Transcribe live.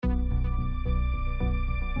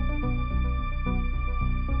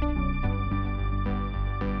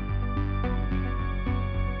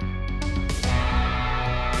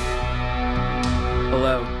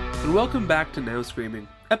and welcome back to Now Screaming,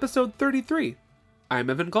 episode 33. I'm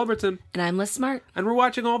Evan Culbertson. And I'm Liz Smart. And we're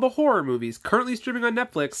watching all the horror movies currently streaming on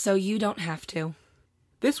Netflix. So you don't have to.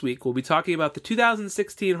 This week, we'll be talking about the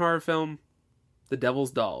 2016 horror film, The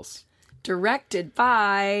Devil's Dolls. Directed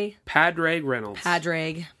by... Padraig Reynolds.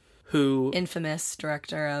 Padraig. Who... Infamous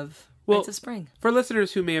director of Rites of Spring. For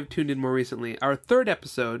listeners who may have tuned in more recently, our third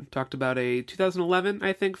episode talked about a 2011,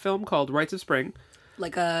 I think, film called Rites of Spring.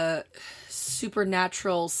 Like a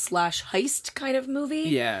supernatural / heist kind of movie.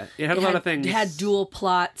 Yeah, it had a lot of things. It had dual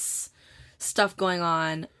plots, stuff going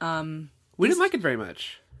on. We didn't like it very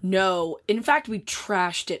much. No. In fact, we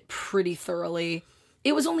trashed it pretty thoroughly.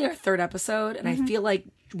 It was only our third episode, and I feel like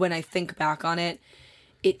when I think back on it,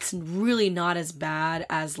 it's really not as bad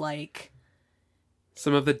as, like...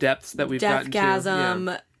 some of the depths that we've gotten to.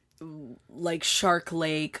 Deathgasm, like Shark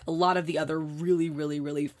Lake, a lot of the other really, really,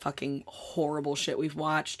 really fucking horrible shit we've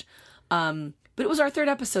watched. But it was our third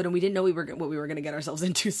episode, and we didn't know what we were going to get ourselves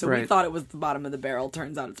into, so we thought it was the bottom of the barrel.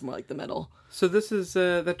 Turns out it's more like the middle. So this is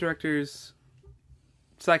that director's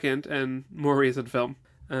second and more recent film.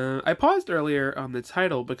 I paused earlier on the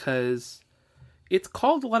title because it's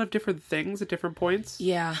called a lot of different things at different points.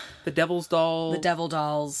 Yeah. The Devil's Doll. The Devil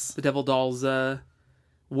Dolls. The Devil Dolls,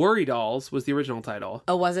 Worry Dolls was the original title.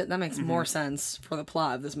 Oh, was it? That makes more sense for the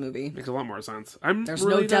plot of this movie. Makes a lot more sense. There's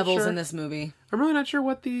really no devils in this movie. I'm really not sure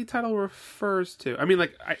what the title refers to. I mean,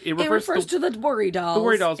 like, it refers to the Worry Dolls. The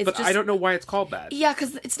Worry Dolls, but I don't know why it's called that. Yeah,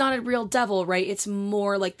 because it's not a real devil, right? It's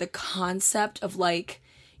more like the concept of, like,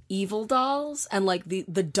 evil dolls and, like,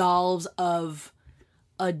 the dolls of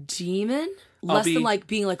a demon. Less than, like,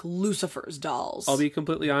 being, like, Lucifer's dolls. I'll be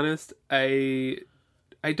completely honest.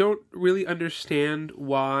 I don't really understand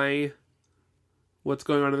why what's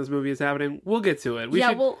going on in this movie is happening. We'll get to it.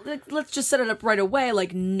 Well, let's just set it up right away.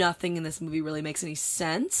 Like, nothing in this movie really makes any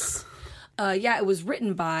sense. It was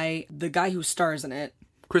written by the guy who stars in it.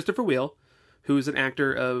 Christopher Wheel, who's an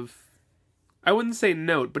actor of, I wouldn't say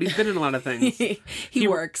note, but he's been in a lot of things. he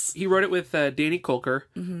works. He wrote it with Danny Kolker,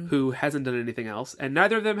 who hasn't done anything else, and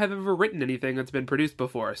neither of them have ever written anything that's been produced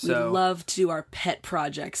before. So we love to do our pet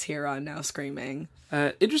projects here on Now Screaming.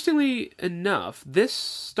 Interestingly enough, this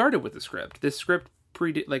started with the script. This script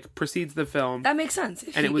precedes the film. That makes sense.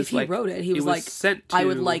 If he wrote it, he was like, sent to, I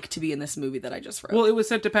would like to be in this movie that I just wrote. Well, it was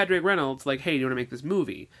sent to Padraig Reynolds, like, hey, do you want to make this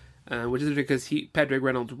movie? Which is because Padraig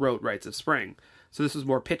Reynolds wrote Rites of Spring. So this was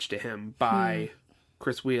more pitched to him by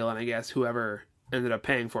Chris Wheel and I guess whoever ended up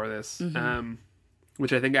paying for this.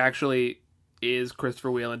 Which I think actually is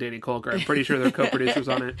Christopher Wheel and Danny Kolker. I'm pretty sure they're co-producers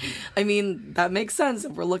on it. I mean, that makes sense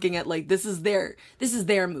if we're looking at, like, this is their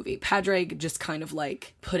movie. Padraig just kind of,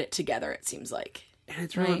 like, put it together, it seems like. And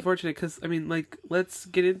it's really unfortunate because, I mean, like, let's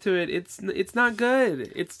get into it. It's not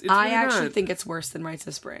good. It's I really actually not. think it's worse than Rites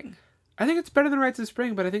of Spring. I think it's better than Rites of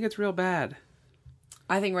Spring, but I think it's real bad.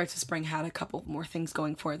 I think Rites of Spring had a couple more things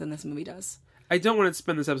going for it than this movie does. I don't want to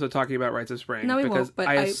spend this episode talking about Rites of Spring. No, we because won't, but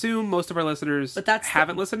I assume most of our listeners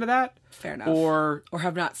haven't listened to that. Fair enough. Or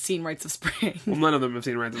have not seen Rites of Spring. Well, none of them have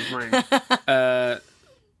seen Rites of Spring.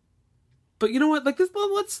 But you know what? Like,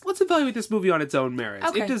 let's evaluate this movie on its own merits.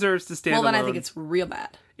 Okay. It deserves to stand alone. Well, then I think it's real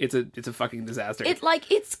bad. It's a fucking disaster.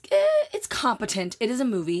 It's competent. It is a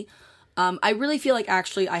movie. I really feel like,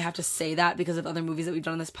 actually, I have to say that because of other movies that we've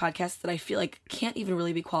done on this podcast that I feel like can't even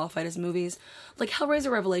really be qualified as movies. Like,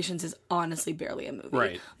 Hellraiser Revelations is honestly barely a movie.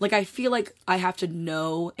 Right. Like, I feel like I have to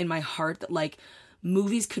know in my heart that, like,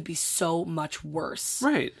 movies could be so much worse.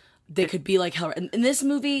 Right. They could be like Hellraiser. In this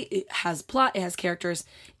movie, it has plot, it has characters,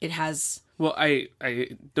 it has... Well, I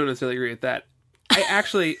don't necessarily agree with that.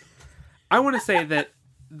 I want to say that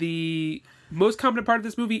the most competent part of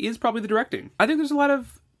this movie is probably the directing. I think there's a lot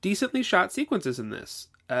of decently shot sequences in this.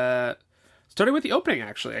 Starting with the opening,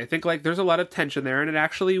 actually. I think, like, there's a lot of tension there, and it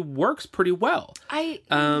actually works pretty well.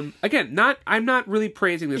 I'm not really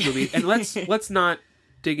praising this movie, and let's not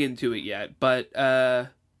dig into it yet, but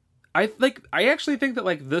I actually think that,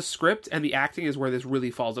 like, the script and the acting is where this really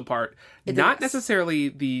falls apart. Not necessarily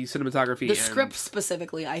the cinematography. The script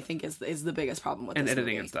specifically, I think, is the biggest problem with this movie. And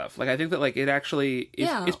editing and stuff. Like, I think that, like, it actually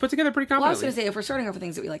is put together pretty competently. Well, I was going to say, if we're starting off with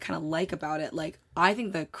things that we, like, kind of like about it, like, I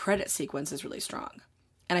think the credit sequence is really strong.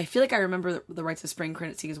 And I feel like I remember the Rites of Spring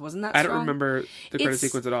credit sequence wasn't that strong. I don't remember the credit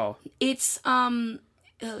sequence at all. It's,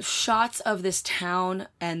 shots of this town,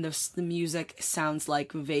 and the music sounds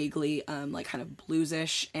like vaguely like kind of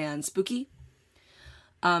bluesish and spooky.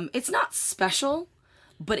 It's not special,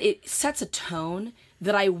 but it sets a tone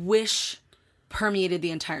that I wish permeated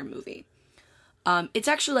the entire movie. It's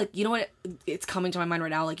actually, like, you know what, it's coming to my mind right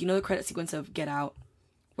now, like, you know the credit sequence of Get Out,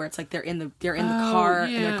 where it's like they're in the car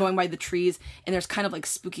and yeah. they're going by the trees and there's kind of like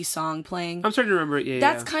spooky song playing. I'm starting to remember it. Yeah,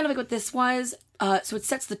 That's yeah. kind of like what this was. So it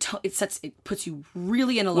sets the tone. It puts you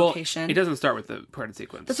really in a Well, location. it doesn't start with the credit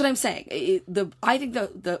sequence. That's what I'm saying. I think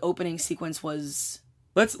the opening sequence was.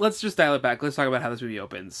 Let's just dial it back. Let's talk about how this movie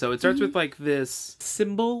opens. So it starts with like this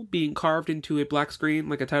symbol being carved into a black screen,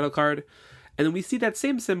 like a title card, and then we see that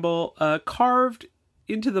same symbol carved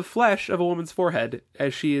into the flesh of a woman's forehead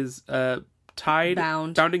as she is tied,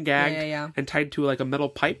 Bound and gagged, Yeah. and tied to like a metal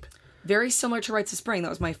pipe. Very similar to Rites of Spring. That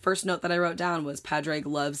was my first note that I wrote down was Padraig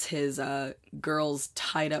loves his girls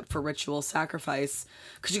tied up for ritual sacrifice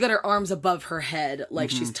because you got her arms above her head like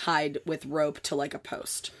she's tied with rope to like a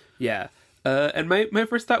post. Yeah. And my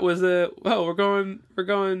first thought was, we're going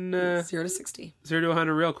 0 to 60. 0 to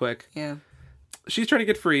 100 real quick. Yeah. She's trying to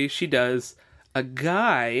get free. She does. A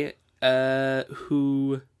guy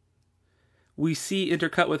who we see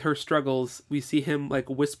intercut with her struggles. We see him like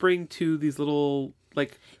whispering to these little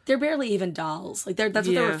like. They're barely even dolls. Like that's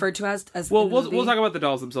what they're referred to as. Well, in the we'll movie. talk about the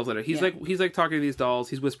dolls themselves later. He's Yeah. like talking to these dolls.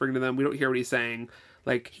 He's whispering to them. We don't hear what he's saying.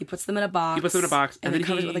 Like He puts them in a box. and then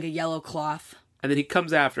covers he it with like a yellow cloth and then he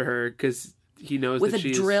comes after her because he knows with that a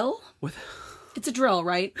she's drill. with. It's a drill,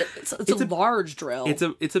 right? It's a large drill.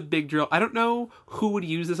 It's a big drill. I don't know who would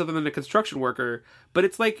use this other than a construction worker, but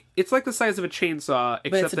it's like the size of a chainsaw,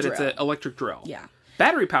 except that it's an electric drill. Yeah.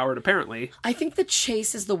 Battery powered, apparently. I think the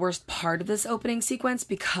chase is the worst part of this opening sequence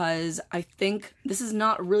because I think this is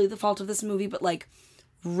not really the fault of this movie, but like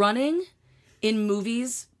running in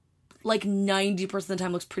movies, like 90% of the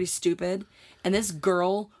time looks pretty stupid. And this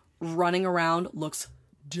girl running around looks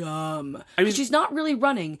dumb. I mean, she's not really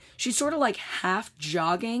running. She's sort of like half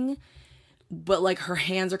jogging, but like her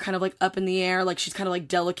hands are kind of like up in the air. Like she's kind of like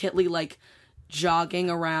delicately like jogging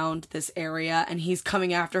around this area and he's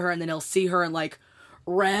coming after her and then he'll see her and like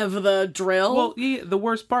rev the drill. Well, the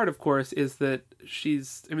worst part, of course, is that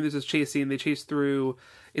there's this chase scene. They chase through.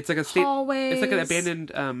 It's like a state. Hallways. It's like an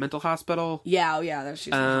abandoned mental hospital. Yeah, there's she's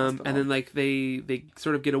in the hospital. And then like they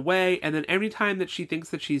sort of get away, and then every time that she thinks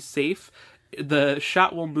that she's safe, the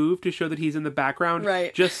shot will move to show that he's in the background,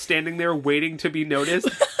 Right. just standing there waiting to be noticed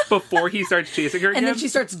before he starts chasing her again. And then she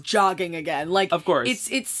starts jogging again. Like, Of course.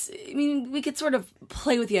 It's I mean, we could sort of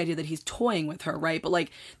play with the idea that he's toying with her, right? But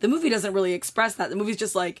like the movie doesn't really express that. The movie's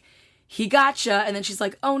just like, he gotcha, and then she's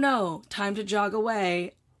like, oh no, time to jog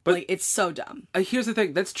away. But like, it's so dumb. Here's the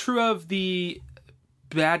thing. That's true of the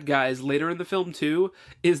bad guys later in the film too,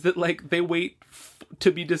 is that like they wait to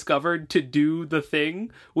be discovered to do the thing,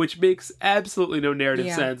 which makes absolutely no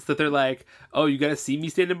narrative sense. That they're like, oh, you gotta see me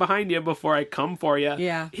standing behind you before I come for you.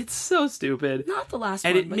 Yeah. It's so stupid. Not the last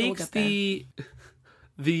and one, it but we'll makes get there.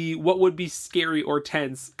 the what would be scary or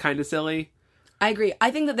tense kind of silly. I agree. I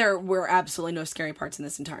think that there were absolutely no scary parts in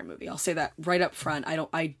this entire movie. I'll say that right up front. I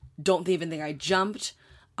don't even think I jumped.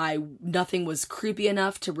 Nothing was creepy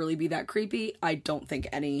enough to really be that creepy. I don't think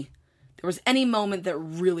there was any moment that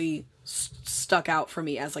really stuck out for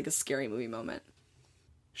me as like a scary movie moment.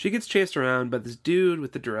 She gets chased around by this dude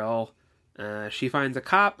with the drill. She finds a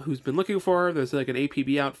cop who's been looking for her. There's like an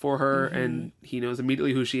APB out for her, and he knows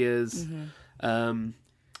immediately who she is.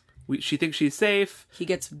 She thinks she's safe. He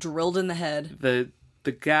gets drilled in the head.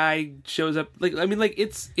 The guy shows up.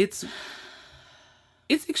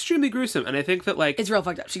 It's extremely gruesome, and I think that like It's real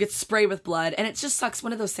fucked up. She gets sprayed with blood, and it just sucks.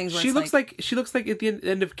 One of those things where she it's looks like she looks like at the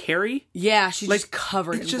end of Carrie. yeah, she's Like just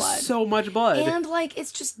covered in it's just blood. so much blood. And like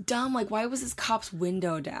it's just dumb. Like why was this cop's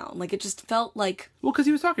window down? Like it just felt like Well, because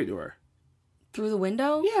he was talking to her. through the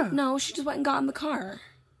window. Yeah. No, she just went and got in the car.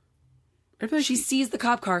 I feel like She sees the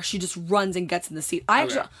cop car. She just runs and gets in the seat. I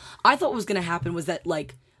thought what was going to happen was that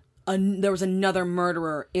like there was another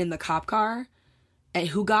murderer in the cop car, and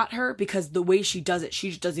who got her because the way she does it, she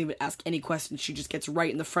just doesn't even ask any questions. She just gets right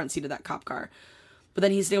in the front seat of that cop car. But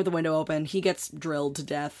then he's sitting with the window open. He gets drilled to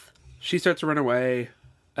death. she starts to run away,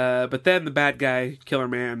 but then the bad guy, Killer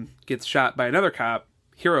Man, gets shot by another cop,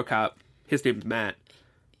 hero cop. His name's Matt.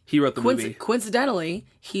 He wrote the movie. Coincidentally,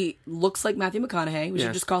 he looks like Matthew McConaughey. We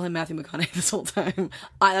should just call him Matthew McConaughey this whole time.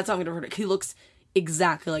 That's how I'm going to refer to it. He looks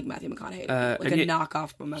exactly like Matthew McConaughey. Like a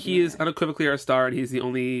knockoff of Matthew He McConaughey. is unequivocally our star, and he's the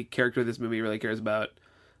only character this movie really cares about.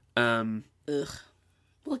 Ugh. Well,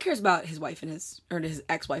 he cares about his wife and his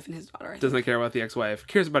ex-wife and his daughter. I think. Doesn't care about the ex-wife.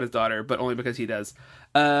 Cares about his daughter, but only because he does.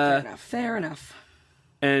 Fair enough.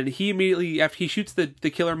 And he immediately, after he shoots the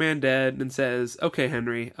Killer Man dead, and says, "Okay,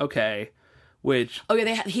 Henry, okay." Which Oh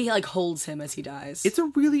yeah, he like holds him as he dies. it's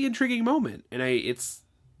a really intriguing moment, and it's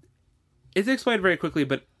explained very quickly,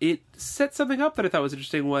 but it set something up that I thought was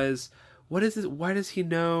interesting. Was what is this? Why does he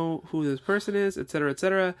know who this person is, etc.,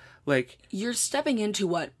 etc.? Like You're stepping into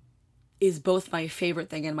what is both my favorite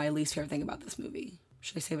thing and my least favorite thing about this movie.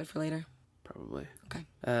 Should I save it for later? Probably. Okay.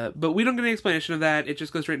 But we don't get any explanation of that. It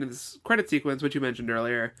just goes straight into this credit sequence, which you mentioned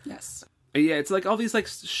earlier. Yes. Yeah, it's like all these like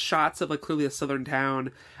shots of like clearly a southern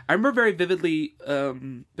town. I remember very vividly,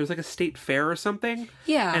 there's like a state fair or something.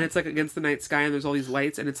 Yeah. And it's like against the night sky and there's all these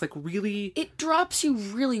lights and it's like really... It drops you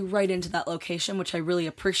really right into that location, which I really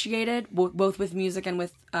appreciated, both with music and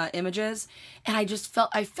with images. And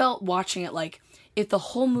I felt watching it like, if the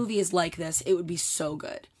whole movie is like this, it would be so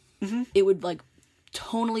good. Mm-hmm. It would like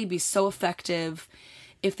tonally be so effective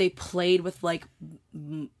if they played with like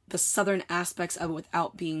the southern aspects of it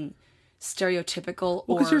without being stereotypical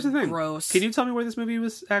or here's the thing. Gross. Can you tell me where this movie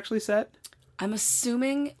was actually set? I'm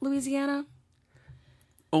assuming Louisiana.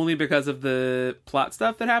 Only because of the plot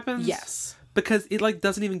stuff that happens? Yes. Because it like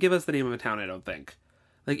doesn't even give us the name of a town, I don't think.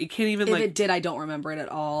 Like it can't even If like... it did, I don't remember it at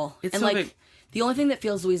all. It's and so like big. the only thing that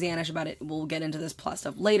feels Louisianish about it, we'll get into this plot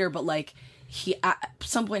stuff later, but like he at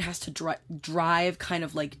some point has to drive kind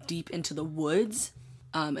of like deep into the woods,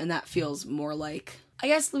 and that feels more like, I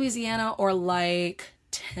guess, Louisiana or like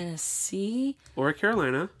Tennessee or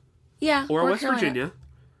Carolina. Yeah. Or West Carolina. Virginia.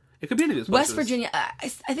 It could be any of these places. West Virginia, I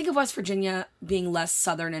think of West Virginia being less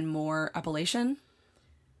southern and more Appalachian.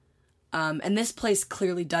 And this place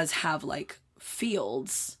clearly does have like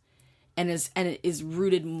fields and it is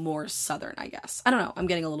rooted more southern, I guess. I don't know. I'm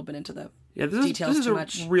getting a little bit into the details this is too a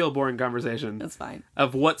much. real boring conversation. That's fine.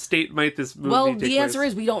 Of what state might this movie Well, take the answer place.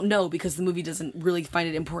 is we don't know because the movie doesn't really find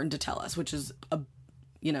it important to tell us, which is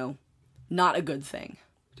not a good thing.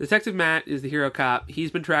 Detective Matt is the hero cop.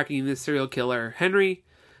 He's been tracking this serial killer, Henry.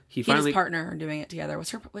 He and his finally... partner are doing it together.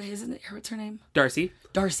 What's her name? Darcy.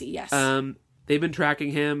 Darcy, yes. They've been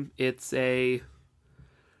tracking him. It's a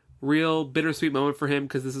real bittersweet moment for him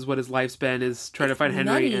because this is what his life's been, is trying to find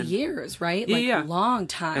Henry. Many years, right? Yeah. Long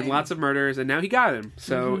time. And lots of murders, and now he got him.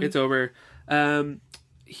 So it's over.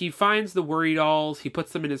 He finds the worry dolls. He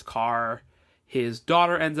puts them in his car. His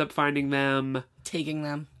daughter ends up finding them. Taking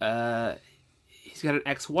them. He's got an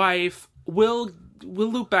ex-wife. We'll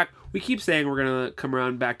loop back. We keep saying we're going to come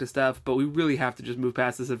around back to stuff, but we really have to just move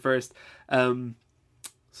past this at first. So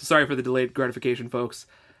sorry for the delayed gratification, folks.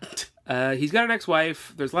 He's got an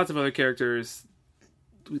ex-wife. There's lots of other characters.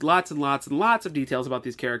 Lots and lots and lots of details about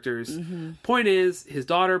these characters. Mm-hmm. Point is, his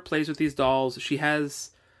daughter plays with these dolls. She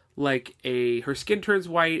has, like, her skin turns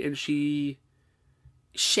white and she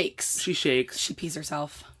shakes. She shakes. She pees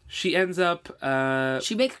herself. She ends up...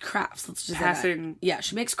 she makes crafts. Let's just passing... say that. Yeah,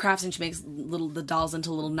 she makes crafts and she makes the dolls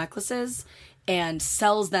into little necklaces and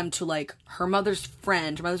sells them to, like, her mother's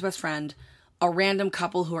best friend, a random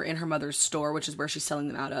couple who are in her mother's store, which is where she's selling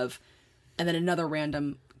them out of, and then another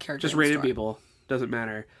random character. Just random people. Doesn't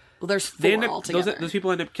matter. Well, there's four altogether. Those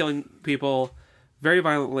people end up killing people very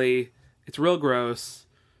violently. It's real gross.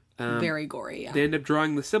 Very gory, yeah. They end up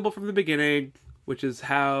drawing the symbol from the beginning, which is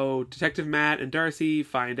how Detective Matt and Darcy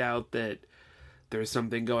find out that there's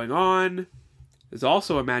something going on. There's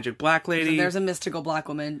also a magic black lady. There's a mystical black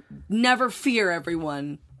woman. Never fear,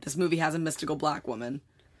 everyone. This movie has a mystical black woman.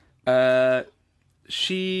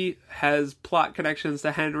 She has plot connections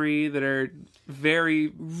to Henry that are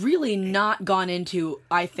really not gone into,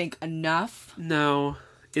 I think, enough. No.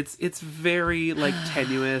 It's very, like,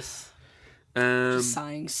 tenuous. Just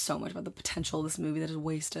sighing so much about the potential of this movie that is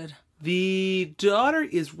wasted. The daughter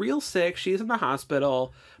is real sick. She's in the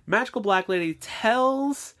hospital. Magical Black Lady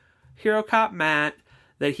tells Hero Cop Matt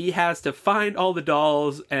that he has to find all the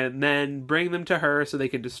dolls and then bring them to her so they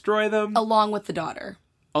can destroy them. Along with the daughter.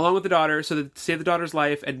 So that to save the daughter's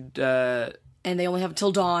life. And they only have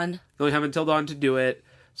until dawn. They only have until dawn to do it.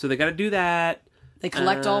 So they gotta do that. They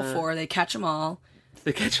collect all four. They catch them all.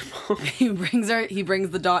 He brings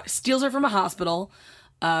the daughter, steals her from a hospital,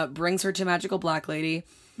 brings her to Magical Black Lady.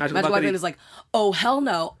 Magical Black Lady is like, oh, hell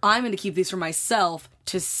no, I'm going to keep these for myself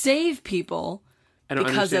to save people. I don't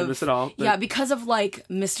understand this at all. Yeah, because of, like,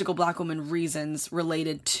 mystical black woman reasons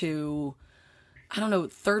related to, I don't know,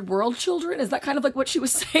 third world children? Is that kind of like what she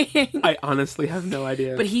was saying? I honestly have no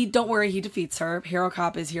idea. But don't worry, he defeats her. Hero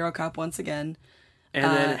Cop is Hero Cop once again. And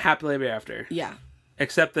then happily ever after. Yeah.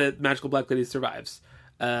 Except that Magical Black Lady survives.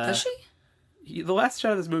 Does she? The last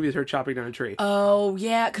shot of this movie is her chopping down a tree. Oh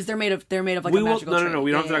yeah, because they're made of like a magical tree. No.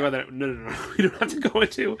 We don't have to talk about that. No. We don't have to go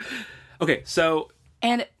into. Okay, so.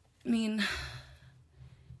 And I mean,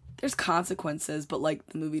 there's consequences, but like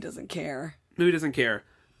the movie doesn't care.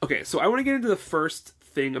 Okay, so I want to get into the first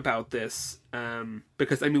thing about this,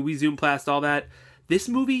 because I mean we zoom past all that. This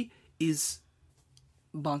movie is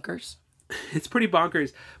bonkers. It's pretty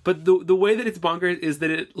bonkers, but the way that it's bonkers is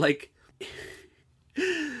that it like.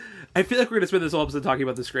 I feel like we're going to spend this whole episode talking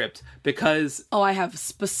about the script because Oh, I have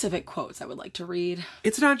specific quotes I would like to read.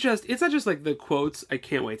 it's not just like the quotes. I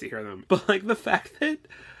can't wait to hear them. But like the fact that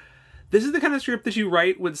this is the kind of script that you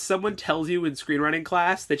write when someone tells you in screenwriting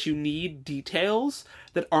class that you need details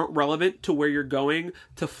that aren't relevant to where you're going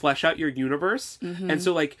to flesh out your universe. And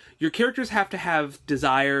so like your characters have to have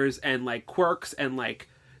desires and like quirks and like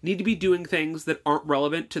need to be doing things that aren't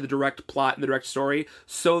relevant to the direct plot and the direct story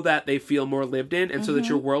so that they feel more lived in and so that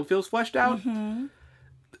your world feels fleshed out.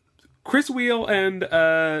 Chris Wheel and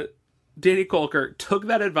Danny Kolker took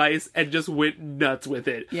that advice and just went nuts with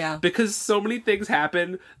it. Yeah. Because so many things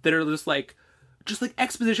happen that are just like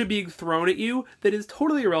exposition being thrown at you that is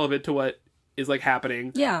totally irrelevant to what is like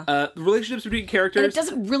happening. Yeah. The relationships between characters. And it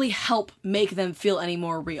doesn't really help make them feel any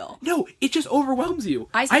more real. No, it just overwhelms you.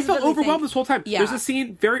 I felt specifically overwhelmed think- this whole time. Yeah. There's a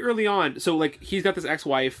scene very early on. So like he's got this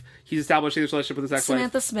ex-wife. He's establishing this relationship with his ex-wife.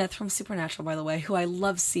 Samantha Smith from Supernatural, by the way, who I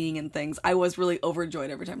love seeing in things. I was really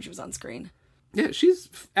overjoyed every time she was on screen. Yeah, she's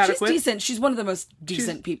adequate. She's decent. She's one of the most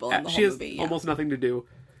decent people in the she whole has movie. Yeah. almost nothing to do.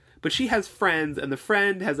 But she has friends, and the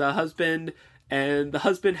friend has a husband, and the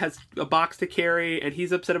husband has a box to carry, and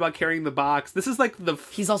he's upset about carrying the box. This is like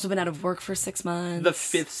He's also been out of work for 6 months. the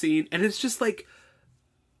fifth scene, and it's just like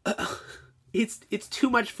it's too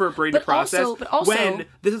much for a brain to process. But also, when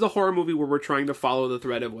this is a horror movie where we're trying to follow the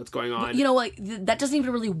thread of what's going on. You know, like that doesn't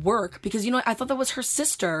even really work because I thought that was her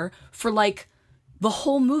sister for like the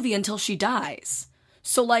whole movie until she dies.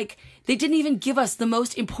 So like they didn't even give us the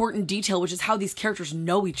most important detail, which is how these characters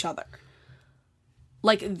know each other.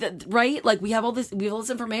 Like, right? Like, we have all this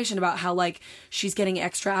information about how, like, she's getting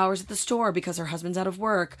extra hours at the store because her husband's out of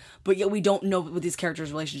work, but yet we don't know what these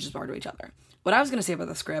characters' relationships are to each other. What I was going to say about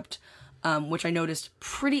the script, which I noticed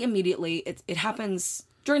pretty immediately, it happens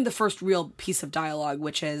during the first real piece of dialogue,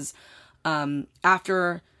 which is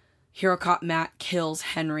after Hero Cop Matt kills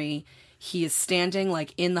Henry, he is standing,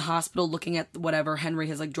 like, in the hospital looking at whatever Henry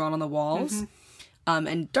has, like, drawn on the walls.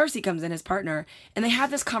 And Darcy comes in, his partner, and they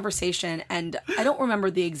have this conversation, and I don't remember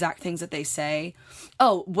the exact things that they say.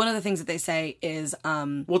 Oh, one of the things that they say is...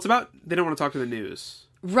 well, it's about... They don't want to talk to the news.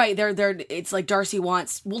 Right, it's like Darcy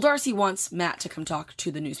wants Matt to come talk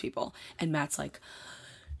to the news people, and Matt's like,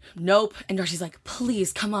 nope, and Darcy's like,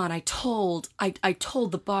 please, come on, I told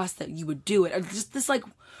the boss that you would do it. Or just this, like,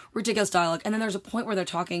 ridiculous dialogue, and then there's a point where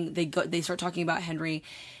they start talking about Henry,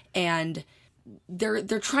 and...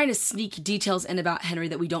 They're trying to sneak details in about Henry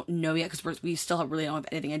that we don't know yet because we still really don't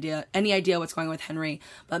have any idea what's going on with Henry.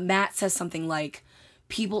 But Matt says something like,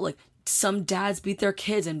 people, like, some dads beat their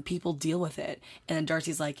kids and people deal with it. And then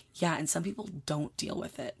Darcy's like, yeah, and some people don't deal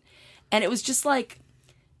with it. And it was just like,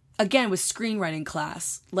 again, with screenwriting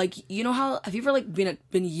class, like, you know how, have you ever, like, been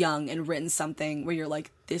young and written something where you're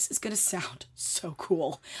like, this is going to sound so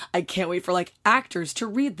cool. I can't wait for, like, actors to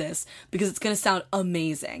read this because it's going to sound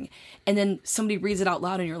amazing. And then somebody reads it out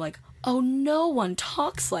loud and you're like, oh, no one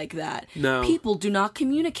talks like that. No. People do not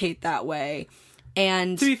communicate that way.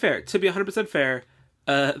 And To be fair, to be 100% fair,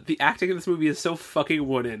 the acting in this movie is so fucking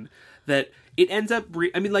wooden that it ends up...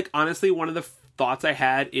 I mean, like, honestly, one of the thoughts I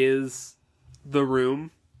had is The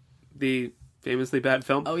Room, the famously bad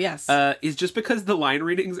film. Oh, yes. Is just because the line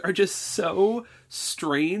readings are just so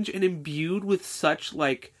strange and imbued with such,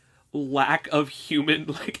 like, lack of human,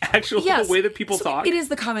 like, actual way that people talk. It is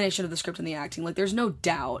the combination of the script and the acting. Like, there's no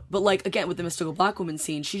doubt. But, like, again, with the mystical black woman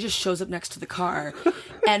scene, she just shows up next to the car.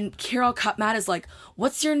 And Carol Cop Matt is like,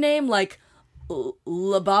 what's your name? Like,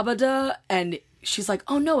 Lababada? And she's like,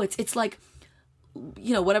 oh, no, it's like...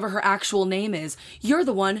 you know, whatever her actual name is, you're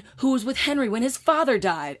the one who was with Henry when his father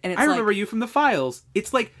died. And it's I remember you from the files.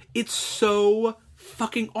 It's like, it's so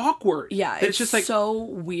fucking awkward. Yeah, it's just like so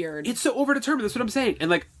weird. It's so overdetermined. That's what I'm saying.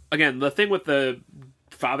 And like, again, the thing with the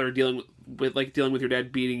father dealing with your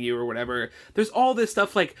dad beating you or whatever, there's all this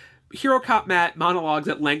stuff like Hero Cop Matt monologues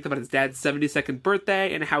at length about his dad's 72nd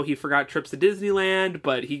birthday and how he forgot trips to Disneyland,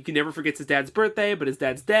 but he never forgets his dad's birthday, but his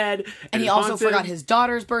dad's dead. And he also forgot his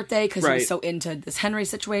daughter's birthday because he Right. was so into this Henry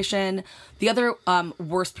situation. The other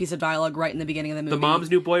worst piece of dialogue right in the beginning of the movie. The mom's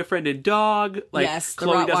new boyfriend and dog. Like, yes, the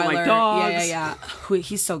Chloe Rottweiler. doesn't like dogs. Yeah.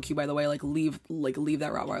 He's so cute, by the way. Like leave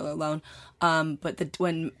that Rottweiler alone. But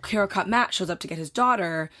when Hero Cop Matt shows up to get his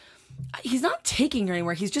daughter, he's not taking her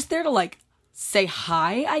anywhere. He's just there to like say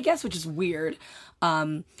hi, I guess, which is weird.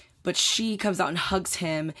 But she comes out and hugs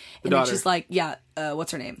him, and then she's like,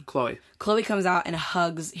 what's her name? Chloe. Chloe comes out and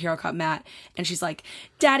hugs Hero Cop Matt, and she's like,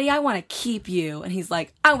 Daddy, I want to keep you. And he's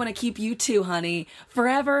like, I want to keep you too, honey.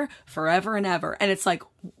 Forever, forever and ever. And it's like,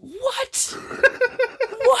 what?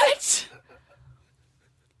 What?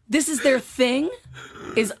 This is their thing?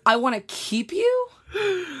 Is I want to keep you?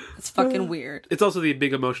 It's fucking weird. It's also the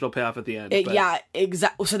big emotional payoff at the end. Yeah,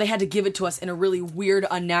 exactly. So they had to give it to us in a really weird,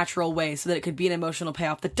 unnatural way so that it could be an emotional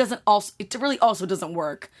payoff that it really also doesn't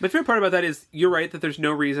work. My favorite part about that is you're right that there's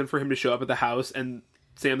no reason for him to show up at the house, and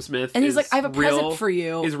Sam Smith and he's like, I have a present for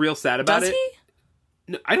you. Is real sad about it. Does he?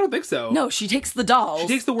 No, I don't think so. No, she takes the dolls. She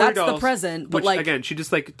takes the dolls. That's the present. But which, again, she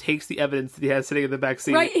just takes the evidence that he has sitting in the back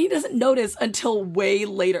seat. Right, he doesn't notice until way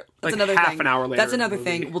later. That's another half thing. An hour later. That's another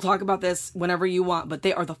thing. We'll talk about this whenever you want, but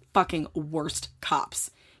they are the fucking worst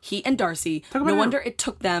cops. He and Darcy. No wonder it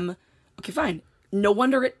took them. Okay, fine. No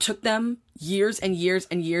wonder it took them years and years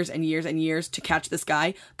and years and years and years to catch this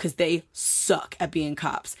guy, because they suck at being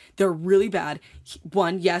cops. They're really bad.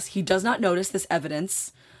 One, yes, he does not notice this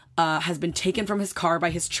evidence. Has been taken from his car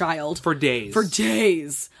by his child. For days. For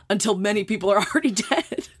days. Until many people are already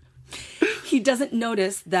dead. He doesn't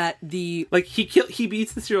notice that the... he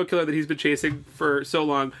beats the serial killer that he's been chasing for so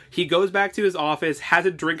long. He goes back to his office, has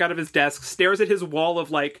a drink out of his desk, stares at his wall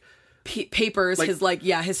of, papers,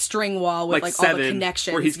 his string wall with, all the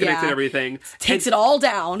connections. Where he's connected everything. Takes it all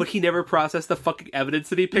down. But he never processed the fucking evidence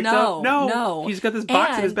that he picked up. No. He's got this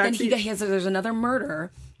box in his back seat. There's another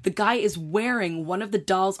murder. The guy is wearing one of the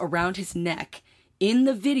dolls around his neck in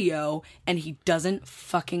the video, and he doesn't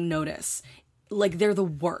fucking notice. They're the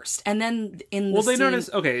worst. And then in the scene... notice...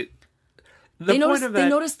 Okay. They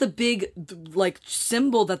notice the big,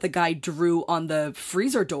 symbol that the guy drew on the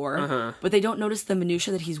freezer door, but they don't notice the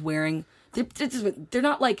minutia that he's wearing. They're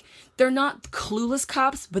not clueless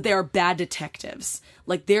cops, but they are bad detectives.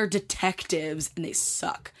 They're detectives, and they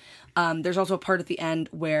suck. There's also a part at the end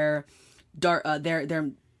where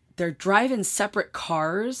they're driving separate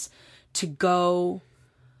cars to go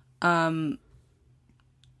to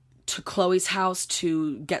Chloe's house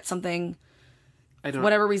to get something.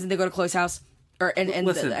 Whatever reason they go to Chloe's house and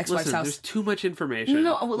the ex-wife's house. There's too much information.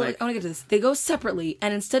 No, I want to get to this. They go separately,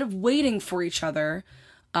 and instead of waiting for each other,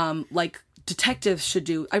 like detectives should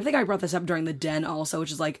do. I think I brought this up during The Den also,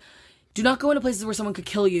 which is do not go into places where someone could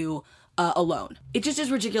kill you alone. It just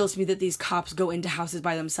is ridiculous to me that these cops go into houses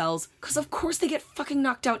by themselves, because of course they get fucking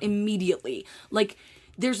knocked out immediately.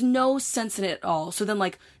 There's no sense in it at all. So then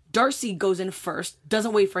Darcy goes in first,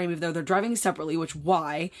 doesn't wait for him even though they're driving separately,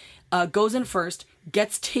 goes in first,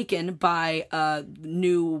 gets taken by a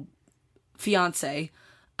new fiance.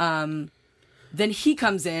 Then he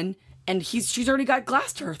comes in, and she's already got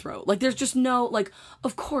glass to her throat. There's just no,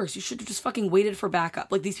 of course, you should have just fucking waited for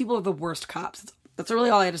backup. These people are the worst cops. That's really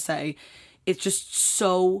all I had to say. It's just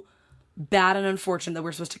so bad and unfortunate that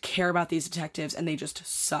we're supposed to care about these detectives, and they just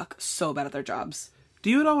suck so bad at their jobs. Do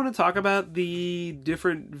you at all want to talk about the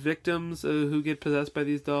different victims who get possessed by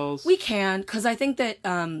these dolls? We can, because I think that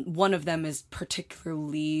one of them is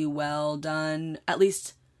particularly well done. At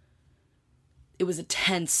least it was a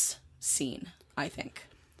tense scene, I think.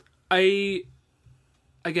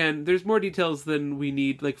 Again, there's more details than we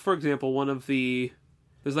need. For example,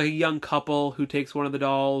 there's a young couple who takes one of the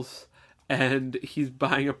dolls, and he's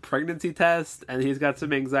buying a pregnancy test, and he's got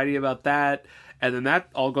some anxiety about that. And then that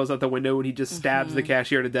all goes out the window when he just stabs the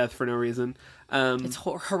cashier to death for no reason. It's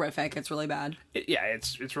horrific. It's really bad.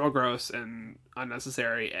 It's real gross and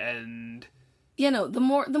unnecessary. And the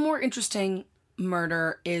more interesting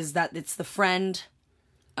murder is that it's the friend.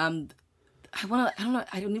 I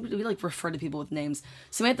don't need to refer to people with names.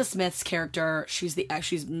 Samantha Smith's character. She's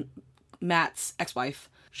Matt's ex-wife.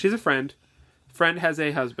 She's a friend. Friend has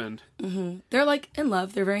a husband. Mm-hmm. They're in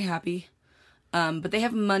love. They're very happy. But they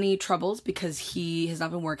have money troubles because he has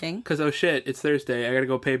not been working. Because, oh shit, it's Thursday. I gotta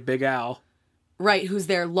go pay Big Al. Right, who's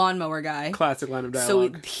their lawnmower guy. Classic line of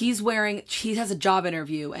dialogue. So he has a job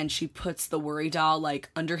interview, and she puts the worry doll,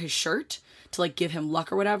 under his shirt to, give him luck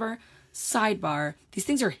or whatever. Sidebar, these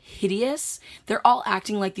things are hideous. They're all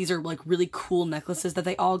acting like these are, really cool necklaces that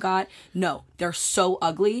they all got. No, they're so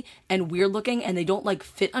ugly and weird looking, and they don't,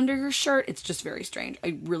 fit under your shirt. It's just very strange.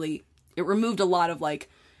 It removed a lot of, I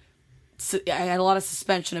had a lot of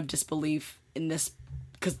suspension of disbelief in this,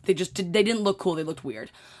 because they didn't look cool. They looked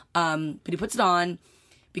weird. But he puts it on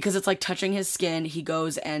because it's touching his skin. He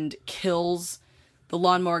goes and kills the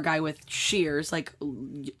lawnmower guy with shears,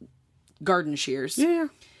 garden shears. Yeah.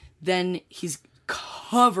 Then he's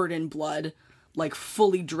covered in blood,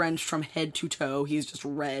 fully drenched from head to toe. He's just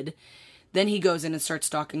red. Then he goes in and starts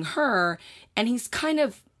stalking her, and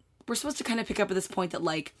we're supposed to kind of pick up at this point that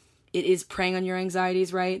it is preying on your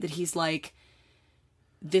anxieties, right? That he's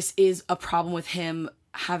this is a problem with him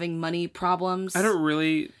having money problems. I don't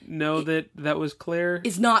really know that was clear.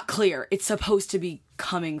 It's not clear. It's supposed to be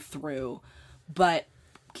coming through. But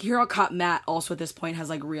Hero Cop Matt also at this point has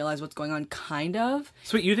realized what's going on, kind of.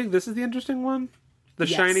 So wait, you think this is the interesting one? The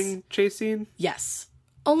Yes. Shining chase scene? Yes.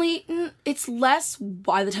 Only it's less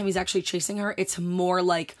by the time he's actually chasing her. It's more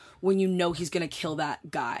like when you know he's going to kill that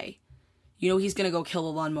guy. You know he's going to go kill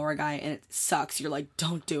the lawnmower guy and it sucks. You're like,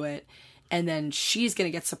 don't do it. And then she's going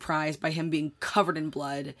to get surprised by him being covered in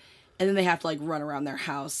blood. And then they have to like run around their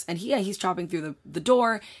house. And he's chopping through the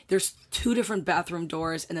door. There's 2 different bathroom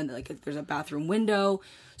doors. And then like there's a bathroom window.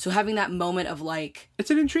 So having that moment of like... It's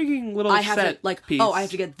an intriguing little I have set to like, piece. oh, I have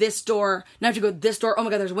to get this door. Now I have to go this door. Oh my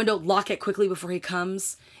God, there's a window. Lock it quickly before he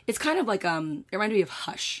comes. It's kind of like, it reminded me of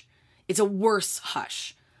Hush. It's a worse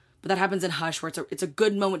Hush. But that happens in Hush where it's a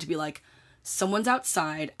good moment to be like, someone's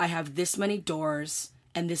outside. I have this many doors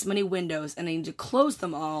and this many windows and I need to close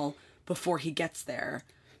them all before he gets there.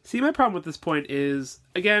 See, my problem with this point is,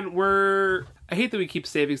 again, I hate that we keep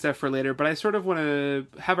saving stuff for later, but I sort of want to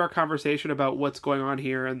have our conversation about what's going on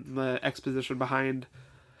here and the exposition behind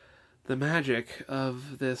the magic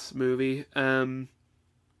of this movie.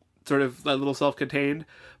 Sort of a little self-contained.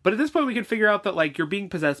 But at this point we can figure out that, like, you're being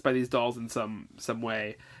possessed by these dolls in some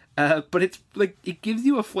way. But it's, like, it gives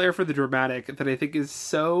you a flair for the dramatic that I think is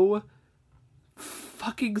so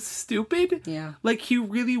fucking stupid. Yeah. Like, he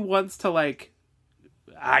really wants to, like...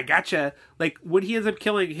 I gotcha. Like, when he ends up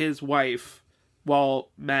killing his wife while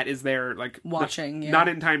Matt is there, like... Watching, yeah. Not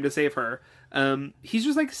in time to save her. He's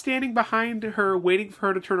just, like, standing behind her, waiting for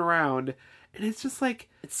her to turn around. And it's just, like...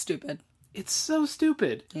 It's stupid. It's so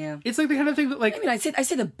stupid. Yeah. It's, like, the kind of thing that, like... I mean, I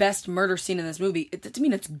say the best murder scene in this movie. To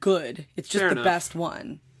me, it's good. It's just Fair the enough. best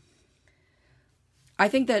one. I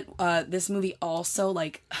think that this movie also,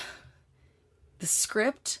 like... The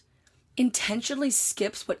script intentionally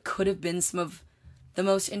skips what could have been some of... the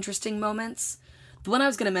most interesting moments. The one I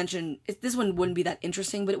was going to mention, this one wouldn't be that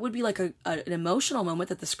interesting, but it would be like an emotional moment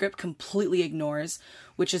that the script completely ignores,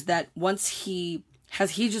 which is that once he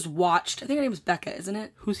just watched, I think her name was Becca, isn't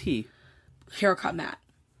it? Who's he? Hero Cop Matt.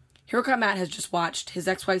 Hero Cop Matt has just watched his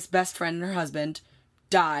ex-wife's best friend and her husband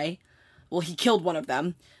die. Well, he killed one of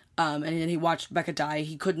them, and then he watched Becca die.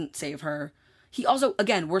 He couldn't save her. He also,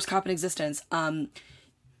 again, worst cop in existence.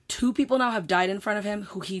 2 people now have died in front of him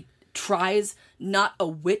who he tries not a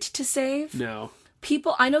whit to save. No.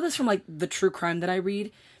 People, I know this from like the true crime that I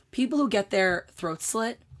read. People who get their throat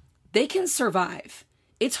slit, they can survive.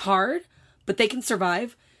 It's hard, but they can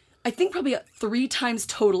survive. I think probably 3 times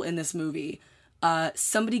total in this movie,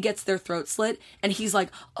 somebody gets their throat slit and he's like,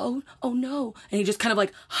 oh no. And he just kind of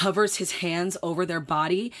like hovers his hands over their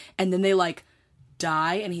body and then they like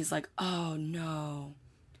die and he's like, oh no.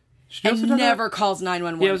 And never calls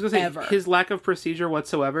 911 Yeah, I was going to say, ever. his lack of procedure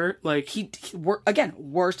whatsoever, like... Again,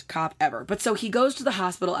 worst cop ever. But so he goes to the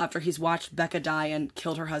hospital after he's watched Becca die and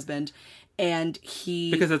killed her husband, and he...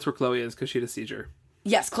 Because that's where Chloe is, because she had a seizure.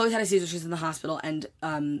 Yes, Chloe's had a seizure, she's in the hospital, and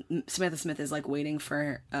Samantha Smith is, like, waiting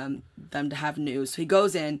for them to have news. So he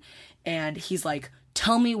goes in, and he's like,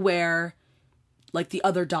 tell me where, like, the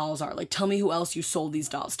other dolls are. Like, tell me who else you sold these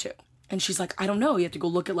dolls to. And she's like, I don't know. You have to go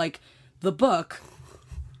look at, like, the book...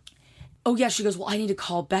 Oh, yeah, she goes, well, I need to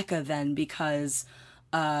call Becca then because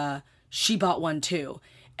she bought one too.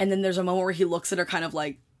 And then there's a moment where he looks at her kind of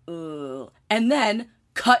like, ugh. And then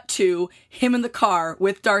cut to him in the car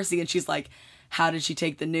with Darcy and she's like, how did she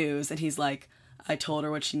take the news? And he's like, I told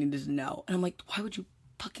her what she needed to know. And I'm like, why would you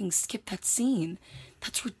fucking skip that scene?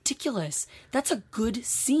 That's ridiculous. That's a good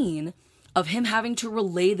scene of him having to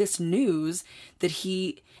relay this news that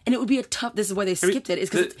he... And it would be a tough... This is why they skipped it. Is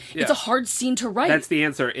because it's a hard scene to write. That's the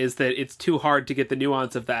answer, is that it's too hard to get the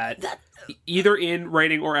nuance of that either in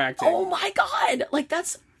writing or acting. Oh my God! Like,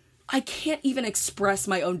 that's... I can't even express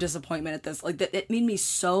my own disappointment at this. Like, that it made me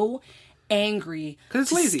so angry. Because it's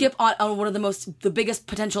to lazy. Skip on one of the biggest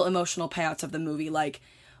potential emotional payouts of the movie. Like,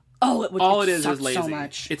 All it is lazy. So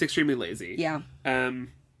much. It's extremely lazy. Yeah.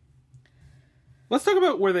 Let's talk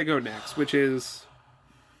about where they go next, which is...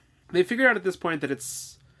 They figure out at this point that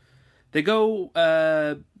it's... They go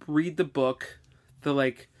read the book, the,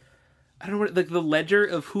 like... I don't know what... Like, the ledger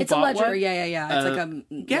of who It's bought a ledger, what? yeah. It's like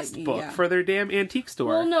a... Guest book for their damn antique store.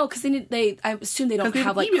 Well, no, because I assume they don't they have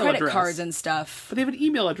have, an like, email credit address. cards and stuff. But they have an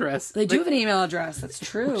email address. They do have an email address, that's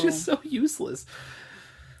true. Which is so useless.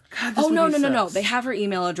 God, this Oh, no. movie sucks. They have her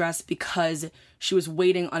email address because she was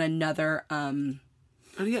waiting on another...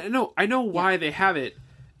 Yeah, no, I know why they have it.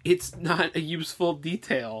 It's not a useful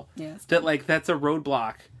detail. Yeah, it's that, like, that's a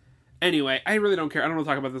roadblock. Anyway, I really don't care. I don't want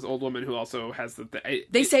to talk about this old woman who also has the...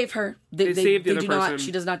 They save her. They save the other do person. Not,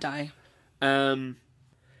 she does not die.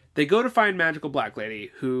 They go to find Magical Black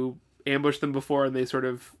Lady, who ambushed them before, and they sort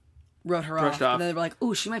of... Wrote her brushed off. off. And then they were like,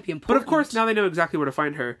 ooh, she might be But important. of course, now they know exactly where to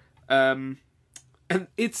find her. And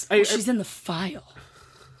it's... She's in the file.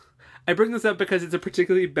 I bring this up because it's a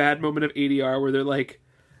particularly bad moment of ADR where they're like,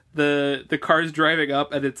 the car's driving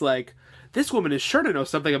up and it's like, this woman is sure to know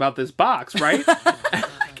something about this box, right?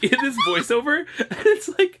 In this voiceover, and it's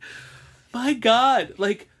like, my God,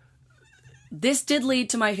 like, this did lead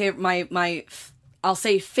to my favorite, my I'll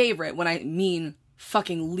say favorite when I mean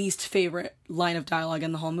fucking least favorite line of dialogue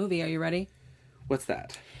in the whole movie. Are you ready? What's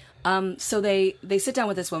that? So they sit down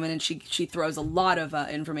with this woman and she throws a lot of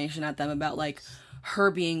information at them about like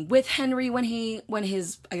her being with Henry when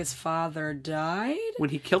his I guess father died.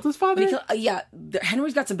 When he killed his father?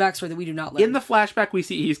 Henry's got some backstory that we do not learn. In the flashback, we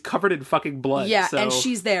see he's covered in fucking blood. Yeah, so. and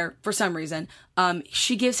she's there for some reason.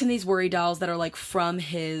 She gives him these worry dolls that are like from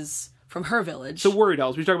her village. So worry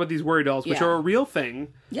dolls. We talk about these worry dolls, which are a real thing.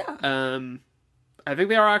 Yeah. I think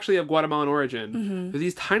they are actually of Guatemalan origin. Mm-hmm. They're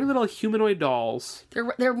these tiny little humanoid dolls.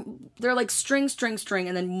 They're like string,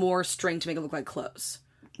 and then more string to make it look like clothes.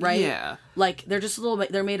 Right? Yeah. Like, they're just a little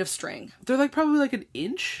bit... They're made of string. They're, like, probably, like, an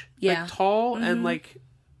inch? Yeah. Like, tall and, like,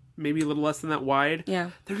 maybe a little less than that wide. Yeah.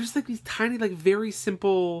 They're just, like, these tiny, like, very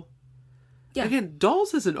simple... Yeah. Again,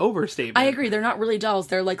 dolls is an overstatement. I agree. They're not really dolls.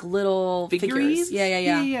 They're, like, little figurines. Figures.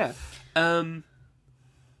 Yeah.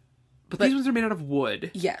 But these ones are made out of wood.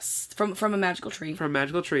 Yes. From a magical tree. From a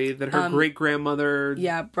magical tree that her great-grandmother...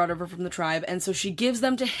 Yeah, brought over from the tribe. And so she gives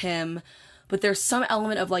them to him... But there's some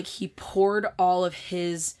element of, like, he poured all of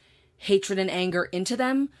his hatred and anger into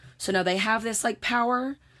them. So now they have this, like,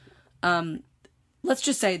 power. Let's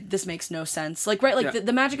just say this makes no sense. Like, right? Like,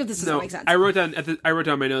 the magic of this doesn't make sense. I wrote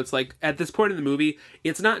down my notes, like, at this point in the movie,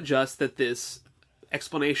 it's not just that this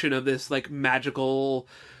explanation of this, like, magical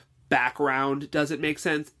background doesn't make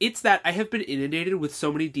sense. It's that I have been inundated with so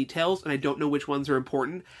many details and I don't know which ones are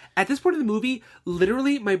important. At this point in the movie,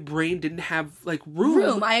 literally my brain didn't have like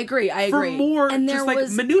room. I agree. For more and just like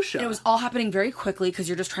minutia. And it was all happening very quickly because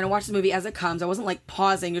you're just trying to watch the movie as it comes. I wasn't like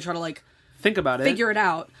pausing to try to like think about it, figure it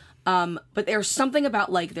out. But there's something about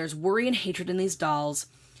like there's worry and hatred in these dolls.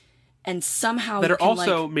 And somehow that are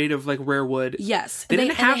also made of like rare wood. Yes, they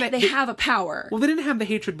have a power. Well, they didn't have the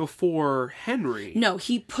hatred before Henry. No,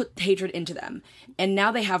 he put hatred into them, and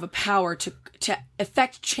now they have a power to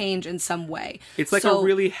affect change in some way. It's like a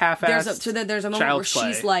really half-assed. There's a moment where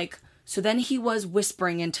she's like, so then he was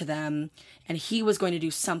whispering into them, and he was going to do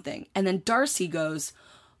something, and then Darcy goes,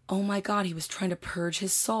 "Oh my God, he was trying to purge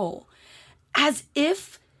his soul," as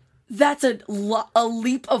if that's a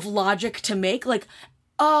leap of logic to make, like.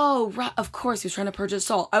 Oh, right, of course, he was trying to purge his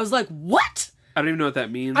soul. I was like, what? I don't even know what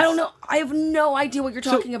that means. I don't know. I have no idea what you're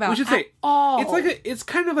talking about. We should say, all. It's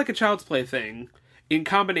kind of like a Child's Play thing, in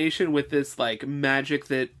combination with this like magic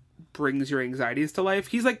that brings your anxieties to life.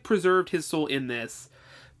 He's like preserved his soul in this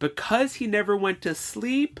because he never went to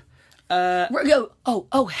sleep.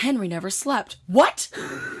 Henry never slept. What?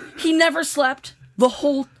 He never slept the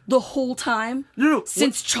whole time? No.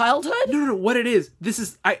 Since childhood? No. What it is? This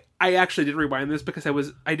is I actually did rewind this because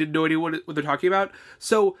I did no idea what they're talking about.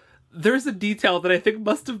 So there's a detail that I think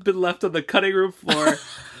must have been left on the cutting room floor.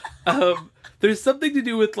 There's something to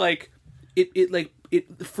do with like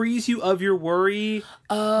it frees you of your worry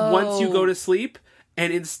once you go to sleep,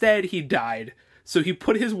 and instead he died. So he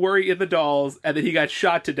put his worry in the dolls, and then he got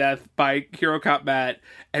shot to death by Hero Cop Matt.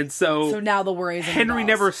 And so now the worry is in Henry the dolls.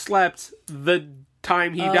 Never slept the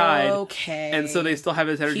time he died. Okay. And so they still have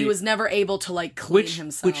his energy. He was never able to like clean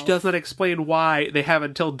himself. Which does not explain why they have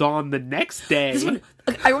until dawn the next day.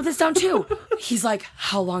 I wrote this down too. He's like,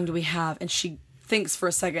 how long do we have? And she thinks for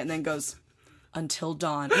a second and then goes, until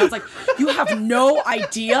dawn. And I was like, you have no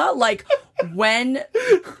idea? Like, when...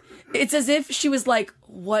 It's as if she was like,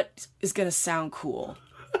 what is going to sound cool?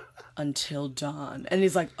 Until dawn. And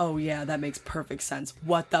he's like, oh yeah, that makes perfect sense.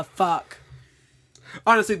 What the fuck?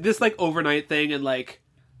 Honestly, this like overnight thing and like,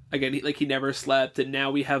 again, he never slept and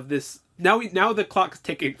now we have this... Now the clock's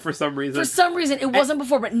ticking for some reason. For some reason. It wasn't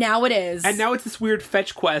before, but now it is. And now it's this weird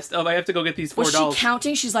fetch quest of I have to go get these $4. Was she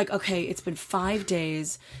counting? She's like, okay, it's been 5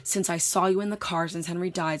 days since I saw you in the car since Henry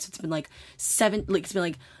died. So it's been like it's been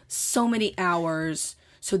like so many hours.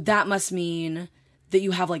 So that must mean that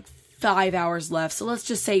you have like 5 hours left. So let's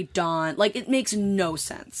just say dawn. Like, it makes no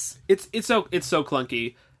sense. It's so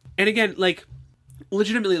clunky. And again, like,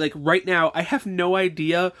 legitimately, like, right now, I have no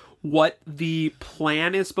idea what the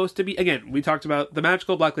plan is supposed to be. Again, we talked about the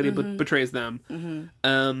magical Black Lady betrays them.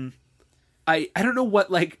 Mm-hmm. I don't know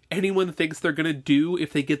what, like, anyone thinks they're gonna do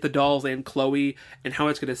if they get the dolls and Chloe, and how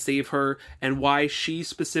it's gonna save her, and why she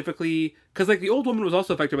specifically... Because, like, the old woman was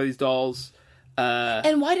also affected by these dolls...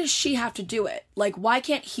 and why does she have to do it? Like, why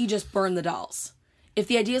can't he just burn the dolls? If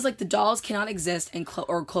the idea is like the dolls cannot exist and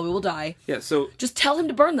or Chloe will die, Yeah, so just tell him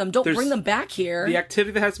to burn them. Don't There's bring them back here. the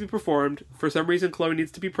activity that has to be performed, for some reason Chloe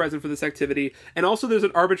needs to be present for this activity, and also there's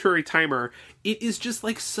an arbitrary timer. It is just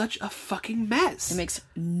like such a fucking mess. It makes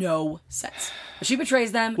no sense. But she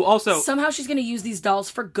betrays them. Well, also- somehow she's going to use these dolls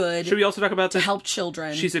for good. Should we also talk about to that help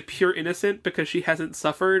children? she's a pure innocent because she hasn't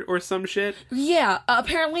suffered or some shit? Yeah,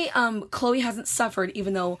 apparently Chloe hasn't suffered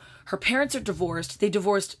even though her parents are divorced. They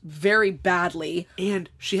divorced very badly. And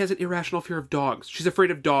she has an irrational fear of dogs. She's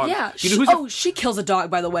afraid of dogs. Yeah. You know who's she kills a dog,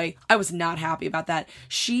 by the way. I was not happy about that.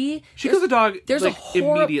 She kills a dog, There's like,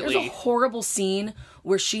 immediately. There's a horrible scene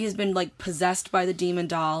where she has been like possessed by the demon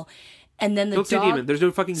doll. And then the Don't dog... say demon. There's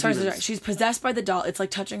no fucking Sorry. demons. She's possessed by the doll. It's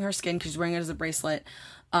like touching her skin because she's wearing it as a bracelet.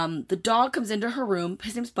 The dog comes into her room.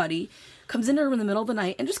 His name's Buddy. Comes into her room in the middle of the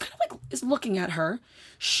night and just kind of like is looking at her.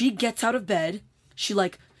 She gets out of bed. She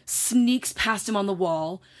like sneaks past him on the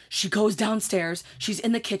wall. She goes downstairs. She's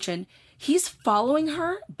in the kitchen. He's following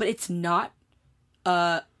her, but it's not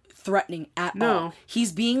threatening at all.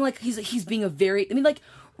 He's being like he's being a very... I mean, like,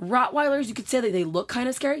 Rottweilers, you could say that they look kind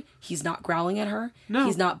of scary. He's not growling at her. No.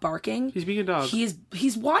 He's not barking. He's being a dog.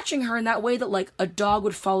 He's watching her in that way that, like, a dog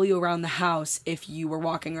would follow you around the house if you were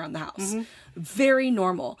walking around the house. Mm-hmm. Very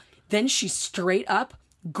normal. Then she straight up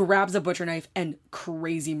grabs a butcher knife and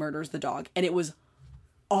crazy murders the dog. And it was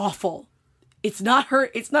awful. It's not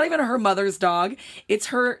even her mother's dog. It's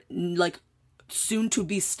her, like,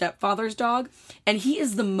 soon-to-be stepfather's dog. And he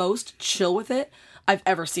is the most chill with it I've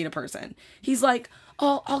ever seen a person. He's like,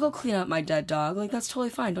 oh, I'll go clean up my dead dog. Like, that's totally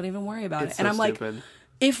fine. Don't even worry about it. So And I'm stupid.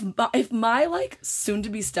 like, if my, like,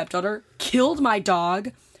 soon-to-be stepdaughter killed my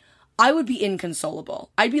dog, I would be inconsolable.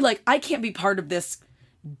 I'd be like, I can't be part of this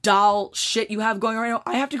doll shit you have going on right now.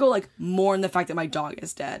 I have to go, like, mourn the fact that my dog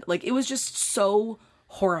is dead. Like, it was just so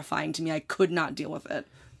horrifying to me. I could not deal with it.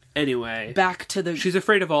 Anyway. Back to the She's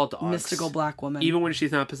afraid of all dogs. mystical black woman. Even when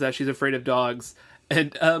she's not possessed, she's afraid of dogs.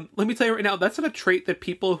 And let me tell you right now, that's not a trait that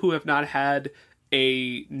people who have not had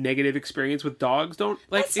a negative experience with dogs don't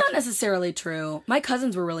like. That's not necessarily true. My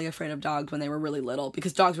cousins were really afraid of dogs when they were really little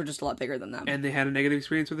because dogs were just a lot bigger than them. And they had a negative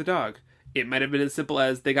experience with a dog. It might have been as simple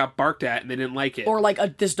as they got barked at and they didn't like it. Or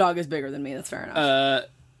like, this dog is bigger than me. That's fair enough.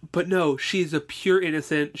 But no, she's a pure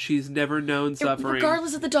innocent. She's never known suffering.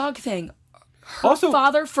 Regardless of the dog thing. Also,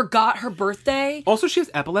 Father forgot her birthday. Also, she has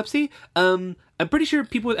epilepsy. I'm pretty sure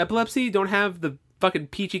people with epilepsy don't have the fucking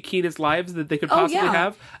peachy keenest lives that they could possibly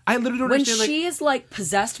have. I literally don't when understand. When she is like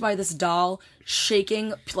possessed by this doll,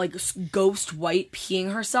 shaking like ghost white,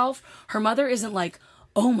 peeing herself, her mother isn't like,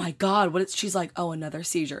 oh my god, what? She's like, oh, another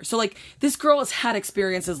seizure. So like, this girl has had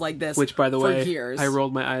experiences like this, which, by the for way, years. I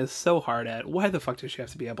rolled my eyes so hard at. Why the fuck does she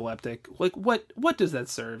have to be epileptic? Like, what does that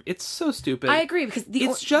serve? It's so stupid. I agree because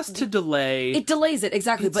it's just to delay. It delays it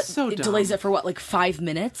exactly, It's but so it dumb. delays it for what, like 5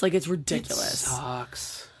 minutes? Like, it's ridiculous. It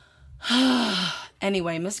sucks.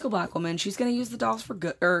 Anyway, mystical black woman. She's gonna use the dolls for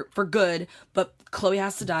good, but Chloe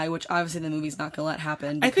has to die, which obviously the movie's not gonna let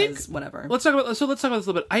happen. Because, I think whatever. Let's talk about this a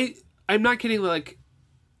little bit. I'm not kidding. Like,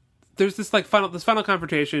 there's this final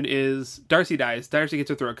confrontation is Darcy dies. Darcy gets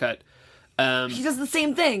her throat cut. He does the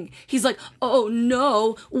same thing. He's like, oh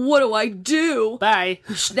no, what do I do? Bye.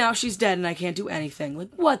 Now she's dead and I can't do anything. Like,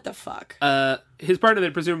 what the fuck? His partner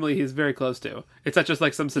that presumably he's very close to. It's not just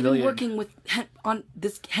like some Been civilian. working with on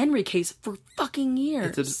this Henry case for fucking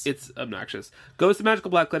years. It's obnoxious. Goes to Magical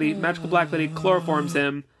Black Lady. Magical Black Lady chloroforms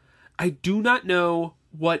him. I do not know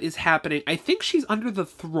what is happening. I think she's under the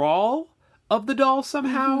thrall of the doll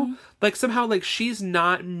somehow. Mm-hmm. Like, somehow, like, she's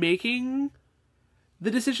not making the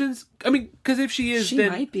decisions. I mean, because if she is, She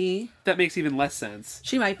then might be. that makes even less sense.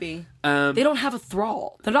 She might be. They don't have a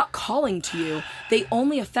thrall. They're not calling to you. They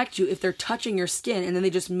only affect you if they're touching your skin, and then they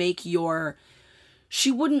just make your... She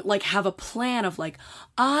wouldn't, like, have a plan of, like,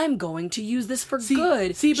 I'm going to use this for good.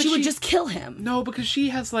 But she would just kill him. No, because she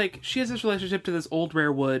has this relationship to this old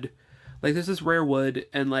rare wood. Like, there's this rare wood,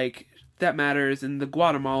 and, like, that matters in the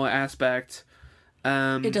Guatemala aspect.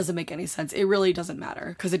 It doesn't make any sense. It really doesn't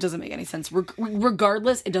matter, because it doesn't make any sense.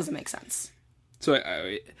 Regardless, it doesn't make sense. So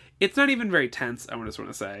it's not even very tense, I just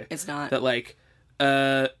want to say. It's not. That, like,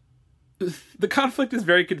 the conflict is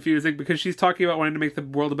very confusing because she's talking about wanting to make the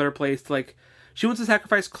world a better place. Like, she wants to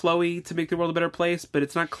sacrifice Chloe to make the world a better place, but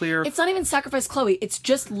it's not clear. It's not even sacrifice Chloe. It's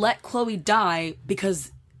just let Chloe die,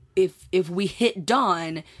 because if we hit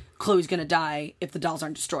Dawn, Chloe's gonna die if the dolls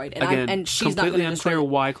aren't destroyed. And Again, and she's not completely gonna unclear destroy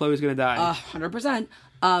why Chloe's gonna die. 100%.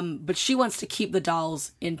 But she wants to keep the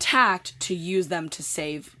dolls intact to use them to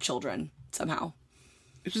save children somehow.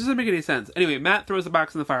 It just doesn't make any sense. Anyway, Matt throws the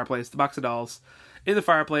box in the fireplace, the box of dolls, in the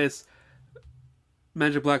fireplace.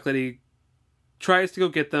 Magic Black Lady tries to go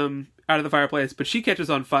get them. out of the fireplace, but she catches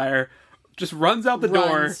on fire, just runs out the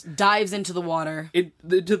Runs, door, dives into the water.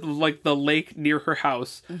 into like the lake near her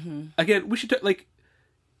house. Mm-hmm. Again, we should like.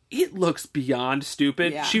 It looks beyond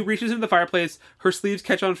stupid. Yeah. She reaches into the fireplace, her sleeves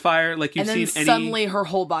catch on fire, like you've and then seen suddenly her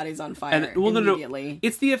whole body's on fire immediately. No.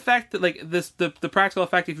 It's the effect that, like, the practical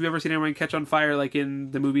effect, if you've ever seen anyone catch on fire, like,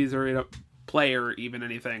 in the movies or in a play or even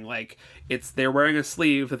anything, like, they're wearing a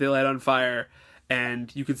sleeve that they light on fire,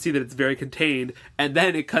 and you can see that it's very contained, and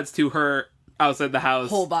then it cuts to her outside the house.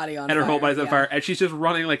 Whole body on fire. And her whole body's on fire, and she's just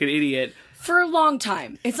running like an idiot. For a long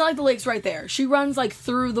time. It's not like the lake's right there. She runs, like,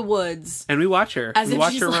 through the woods. And we watch her. As we if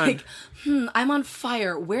watch she's her like, run. I'm on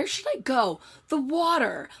fire. Where should I go? The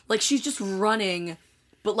water. Like, she's just running,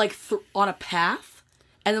 but, like, on a path.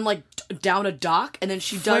 And then, like, down a dock. And then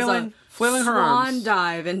she does a flailing her swan arms.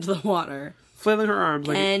 dive into the water. Flailing her arms.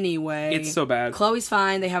 Like, anyway. It's so bad. Chloe's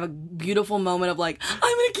fine. They have a beautiful moment of, like, I'm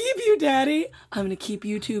gonna keep you, Daddy. I'm gonna keep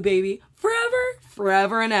you too, baby. Forever.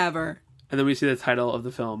 Forever and ever. And then we see the title of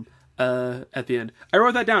the film. At the end. I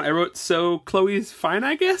wrote that down. I wrote, so Chloe's fine,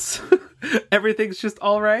 I guess? Everything's just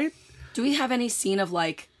alright? Do we have any scene of,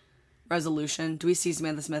 like, resolution? Do we see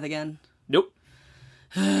Samantha Smith again? Nope.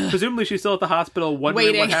 Presumably she's still at the hospital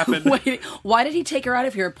wondering what happened. Waiting. Why did he take her out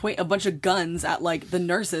of here, point a bunch of guns at, like, the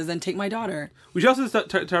nurses and take my daughter? We should also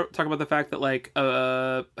talk about the fact that, like,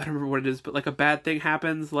 I don't remember what it is, but, like, a bad thing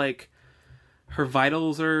happens, like, Chloe's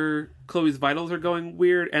vitals are going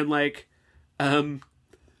weird, and, like,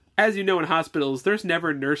 as you know, in hospitals, there's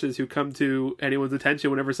never nurses who come to anyone's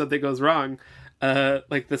attention whenever something goes wrong.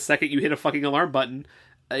 Like, the second you hit a fucking alarm button.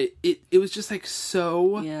 It was just, like,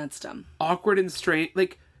 so... Yeah, it's dumb. Awkward and strange.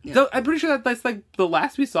 Like, though, I'm pretty sure that's, like, the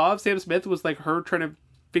last we saw of Sam Smith was, like, her trying to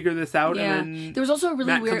figure this out. Yeah. And then there was also a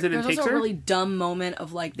really Matt weird... comes in There and was also takes a her. really dumb moment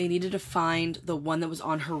of, like, they needed to find the one that was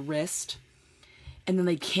on her wrist. And then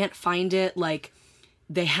they can't find it, like...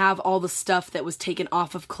 They have all the stuff that was taken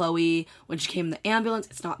off of Chloe when she came in the ambulance.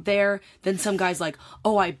 It's not there. Then some guy's like,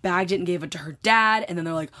 oh, I bagged it and gave it to her dad. And then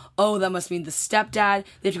they're like, oh, that must mean the stepdad.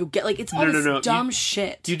 They have to go get, like, it's all this dumb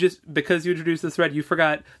shit. You just, because you introduced this thread, you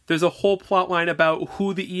forgot there's a whole plot line about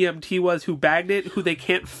who the EMT was who bagged it, who they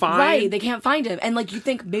can't find. Right, they can't find him. And, like, you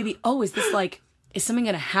think maybe, oh, is this, like, is something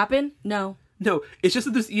going to happen? No. No, it's just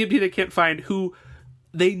that this EMT they can't find who...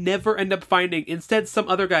 They never end up finding. Instead, some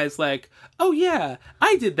other guy's like, "Oh yeah,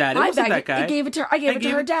 I did that. It wasn't that guy. I gave it to her. I gave it to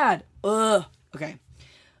her dad." Ugh. Okay.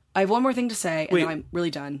 I have one more thing to say, and then I'm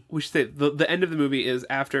really done. We should say the end of the movie is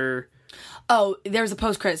after. Oh, there's a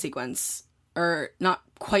post-credit sequence, or not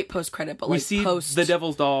quite post-credit, but we like see post. the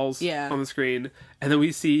Devil's Dolls on the screen, and then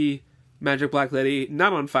we see Magic Black Lady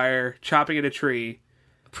not on fire, chopping at a tree.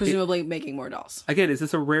 Presumably making more dolls. Again, is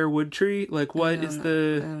this a rare wood tree? Like, what is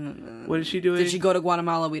what is she doing? Did she go to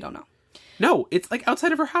Guatemala? We don't know. No, it's like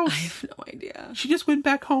outside of her house. I have no idea. She just went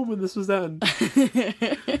back home when this was done.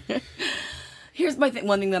 Here's my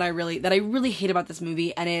one thing that I really hate about this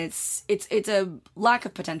movie, and it's a lack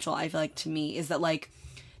of potential. I feel like, to me, is that, like,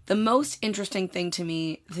 the most interesting thing to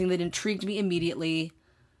me, the thing that intrigued me immediately,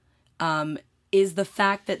 is the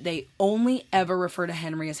fact that they only ever refer to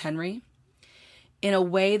Henry as Henry. In a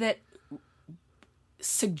way that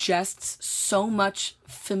suggests so much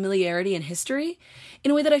familiarity and history,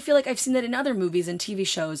 in a way that I feel like I've seen that in other movies and TV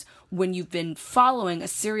shows when you've been following a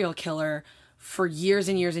serial killer for years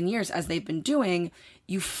and years and years, as they've been doing,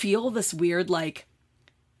 you feel this weird, like,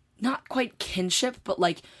 not quite kinship, but,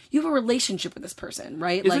 like, you have a relationship with this person,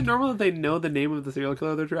 right? Is it normal that they know the name of the serial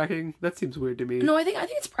killer they're tracking? That seems weird to me. No, I think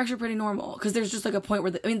it's actually pretty normal, because there's just, like, a point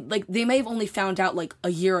where, they may have only found out, like,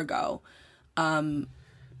 a year ago.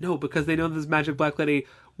 No, because they know this Magic Black Lady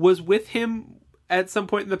was with him at some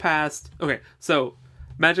point in the past. Okay, so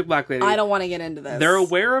Magic Black Lady. I don't want to get into this. They're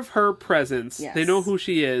aware of her presence. Yes. They know who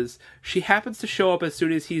she is. She happens to show up as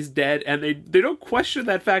soon as he's dead, and they don't question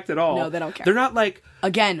that fact at all. No, they don't care. They're not like,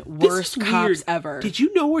 again, worst cops weird. ever. Did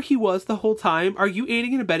you know where he was the whole time? Are you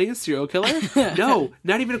aiding and abetting a serial killer? No,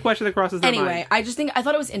 not even a question that crosses their mind. Anyway, I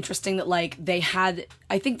thought it was interesting that, like,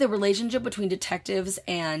 I think the relationship between detectives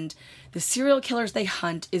and the serial killers they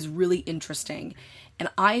hunt is really interesting. And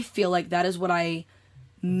I feel like that is what I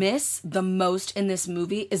miss the most in this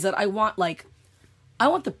movie, is that I want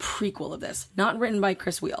the prequel of this, not written by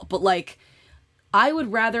Chris Wheel, but, like, I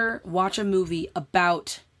would rather watch a movie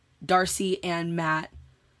about Darcy and Matt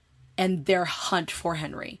and their hunt for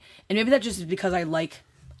Henry. And maybe that just is because I like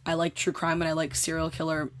true crime and I like serial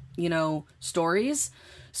killer, stories.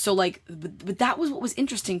 So, like, but that was what was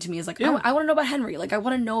interesting to me, is, like, I want to know about Henry. Like, I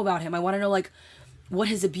want to know about him. I want to know, like, what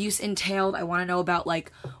his abuse entailed. I want to know about,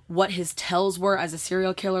 like, what his tells were as a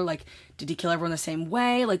serial killer. Like, did he kill everyone the same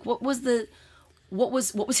way? Like, what was the what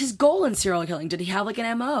was his goal in serial killing? Did he have like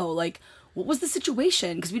an MO? Like, what was the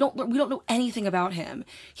situation? Because we don't know anything about him.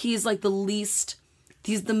 He's like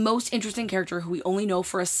he's the most interesting character who we only know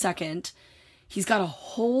for a second. He's got a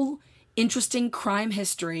whole interesting crime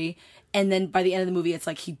history, and then by the end of the movie, it's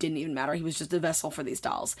like he didn't even matter. He was just a vessel for these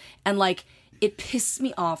dolls. And like, it pisses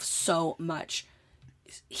me off so much.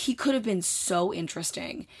 He could have been so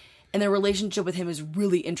interesting, and their relationship with him is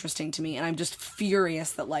really interesting to me, and I'm just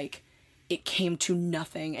furious that like it came to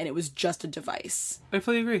nothing and it was just a device. I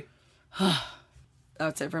fully agree.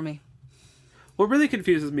 That's it for me. What really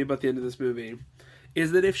confuses me about the end of this movie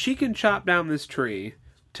is that if she can chop down this tree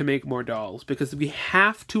to make more dolls, because we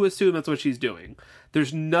have to assume that's what she's doing.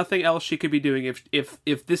 There's nothing else she could be doing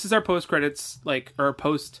if this is our post credits, like, or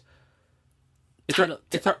post. It's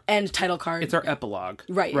our end title card. It's our epilogue,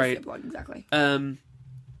 right? Right. It's the epilogue, exactly.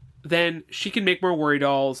 Then she can make more worry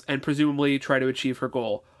dolls and presumably try to achieve her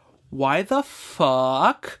goal. Why the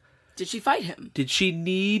fuck did she fight him? Did she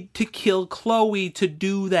need to kill Chloe to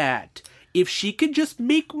do that? If she could just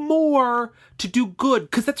make more to do good,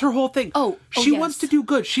 because that's her whole thing. She wants to do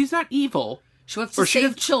good. She's not evil. She wants to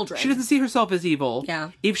save children. She doesn't see herself as evil.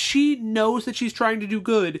 Yeah. If she knows that she's trying to do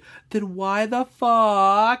good, then why the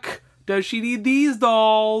fuck does she need these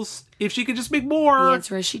dolls? If she could just make more. The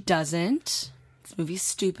answer is she doesn't. This movie's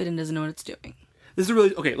stupid and doesn't know what it's doing. This is a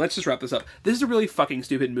really... Okay, let's just wrap this up. This is a really fucking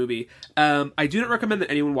stupid movie. I do not recommend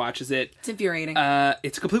that anyone watches it. It's infuriating.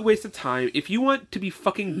 It's a complete waste of time. If you want to be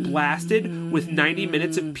fucking blasted with 90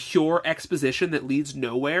 minutes of pure exposition that leads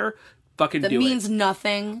nowhere, fucking do it. That means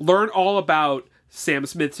nothing. Learn all about Sam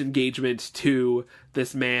Smith's engagement to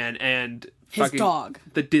this man and... His dog.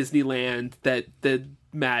 The Disneyland that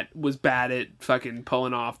Matt was bad at fucking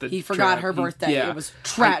pulling off. He forgot her birthday. It was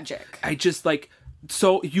tragic. I just like...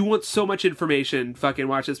 So, you want so much information, fucking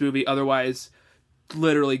watch this movie. Otherwise,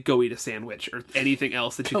 literally go eat a sandwich or anything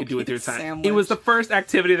else that you could do with your time. Sandwich. It was the first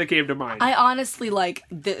activity that came to mind. I honestly, like,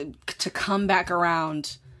 to come back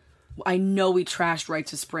around, I know we trashed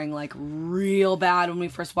Rites of Spring, like, real bad when we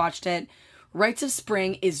first watched it. Rites of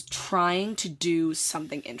Spring is trying to do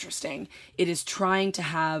something interesting. It is trying to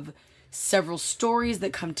have several stories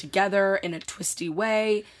that come together in a twisty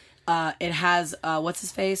way. It has, what's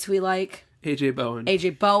his face, who we like? AJ Bowen.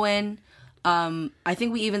 AJ Bowen. I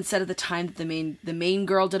think we even said at the time that the main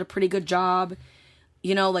girl did a pretty good job.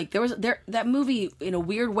 You know, like that movie in a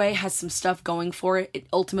weird way has some stuff going for it. It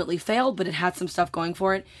ultimately failed, but it had some stuff going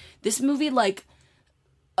for it. This movie, like,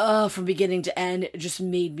 from beginning to end, it just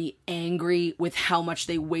made me angry with how much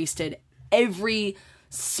they wasted every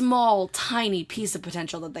small, tiny piece of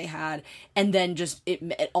potential that they had, and then just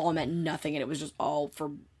it all meant nothing, and it was just all for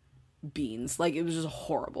beans. Like, it was just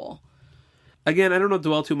horrible. Again, I don't know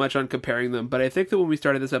dwell too much on comparing them, but I think that when we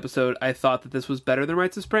started this episode, I thought that this was better than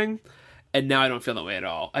Rites of Spring, and now I don't feel that way at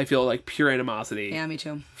all. I feel like pure animosity. Yeah, me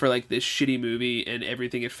too. For like this shitty movie and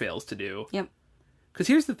everything it fails to do. Yep. Because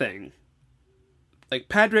here's the thing. Like,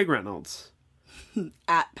 Padraig Reynolds.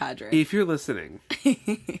 At Padraig. If you're listening.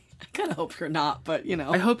 I kind of hope you're not, but you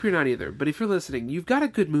know. I hope you're not either, but if you're listening, you've got a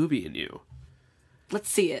good movie in you. Let's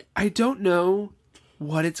see it. I don't know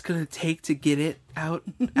what it's gonna take to get it out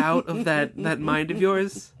of that mind of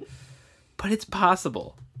yours, but it's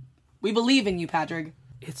possible. We believe in you, Padraig.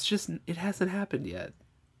 It's just, it hasn't happened yet.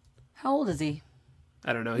 How old is he?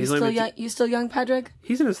 I don't know. He's still young. You still young, Padraig?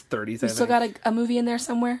 He's in his 30s. I think. Still got a movie in there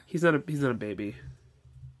somewhere. He's not a baby.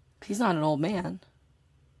 He's not an old man.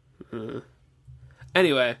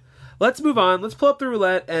 Anyway, let's move on. Let's pull up the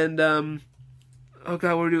roulette and oh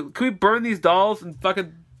god, what do we do? Can we burn these dolls and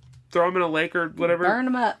fucking throw them in a lake or whatever? Burn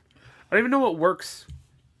them up. I don't even know what works.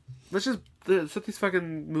 Let's just set these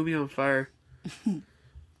fucking movie on fire.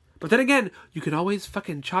 But then again, you can always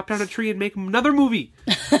fucking chop down a tree and make another movie.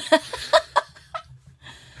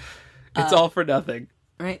 It's all for nothing.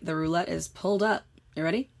 All right, the roulette is pulled up. You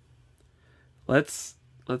ready? Let's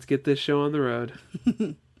get this show on the road.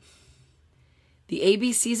 The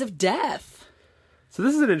ABCs of Death. So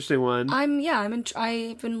this is an interesting one.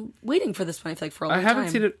 I've been waiting for this one, I feel like, for a long time. I haven't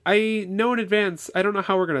seen it. I know in advance. I don't know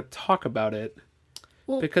how we're going to talk about it.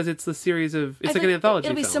 Well, because it's the series of... It's like an anthology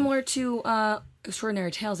It'll be film. Similar to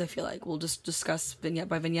Extraordinary Tales, I feel like. We'll just discuss vignette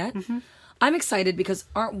by vignette. Mm-hmm. I'm excited because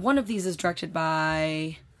one of these is directed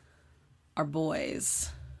by our boys.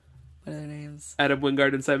 What are their names? Adam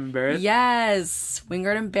Wingard and Simon Barrett? Yes!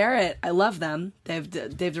 Wingard and Barrett. I love them. They've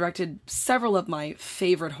directed several of my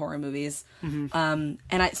favorite horror movies. Mm-hmm.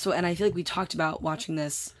 And I feel like we talked about watching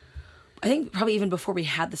this, I think probably even before we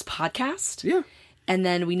had this podcast. Yeah. And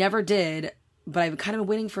then we never did, but I've kind of been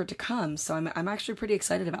waiting for it to come, so I'm actually pretty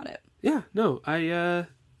excited about it. Yeah, no,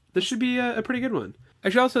 this should be a pretty good one. I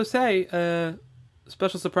should also say,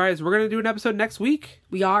 special surprise. We're going to do an episode next week.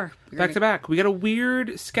 We are. Back to back. We got a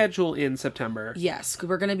weird schedule in September. Yes,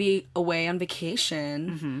 we're going to be away on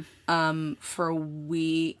vacation for a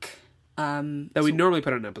week. That we normally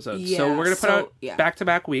put on an episode. Yeah, so we're going to put out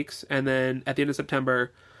back-to-back weeks, and then at the end of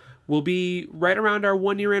September, we'll be right around our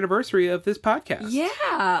 1-year anniversary of this podcast. Yeah.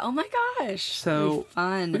 Oh my gosh. So it'll be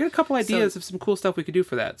fun. We got a couple ideas of some cool stuff we could do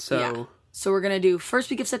for that. So yeah. So we're going to do first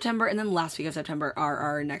week of September, and then last week of September are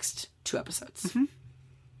our next 2 episodes.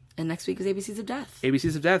 And next week is ABCs of Death.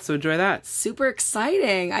 ABCs of Death, so enjoy that. Super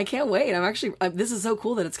exciting. I can't wait. I'm actually, this is so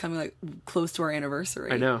cool that it's coming like close to our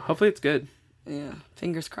anniversary. I know. Hopefully it's good. Yeah.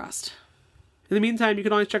 Fingers crossed. In the meantime, you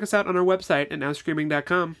can always check us out on our website at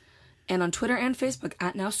nowscreaming.com. And on Twitter and Facebook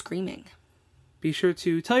at Now Screaming. Be sure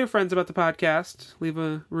to tell your friends about the podcast. Leave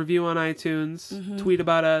a review on iTunes. Tweet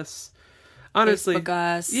about us. Honestly. Facebook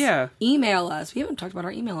us. Yeah. Email us. We haven't talked about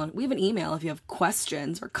our email. We have an email if you have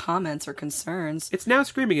questions or comments or concerns. It's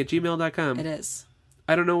nowscreaming@gmail.com. It is.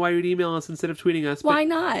 I don't know why you'd email us instead of tweeting us. Why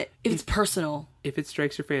not? If it's personal. If it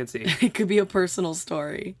strikes your fancy. It could be a personal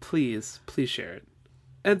story. Please share it.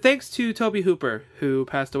 And thanks to Toby Hooper, who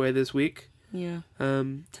passed away this week. Yeah.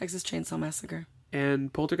 Texas Chainsaw Massacre.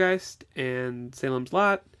 And Poltergeist and Salem's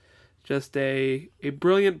Lot. Just a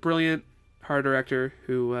brilliant, brilliant horror director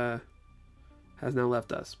who has now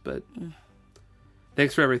left us. But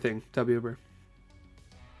thanks for everything, Toby Hooper.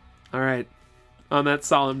 All right. On that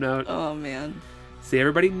solemn note. Oh, man. See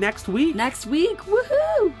everybody next week. Next week.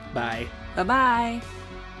 Woohoo! Bye. Bye-bye.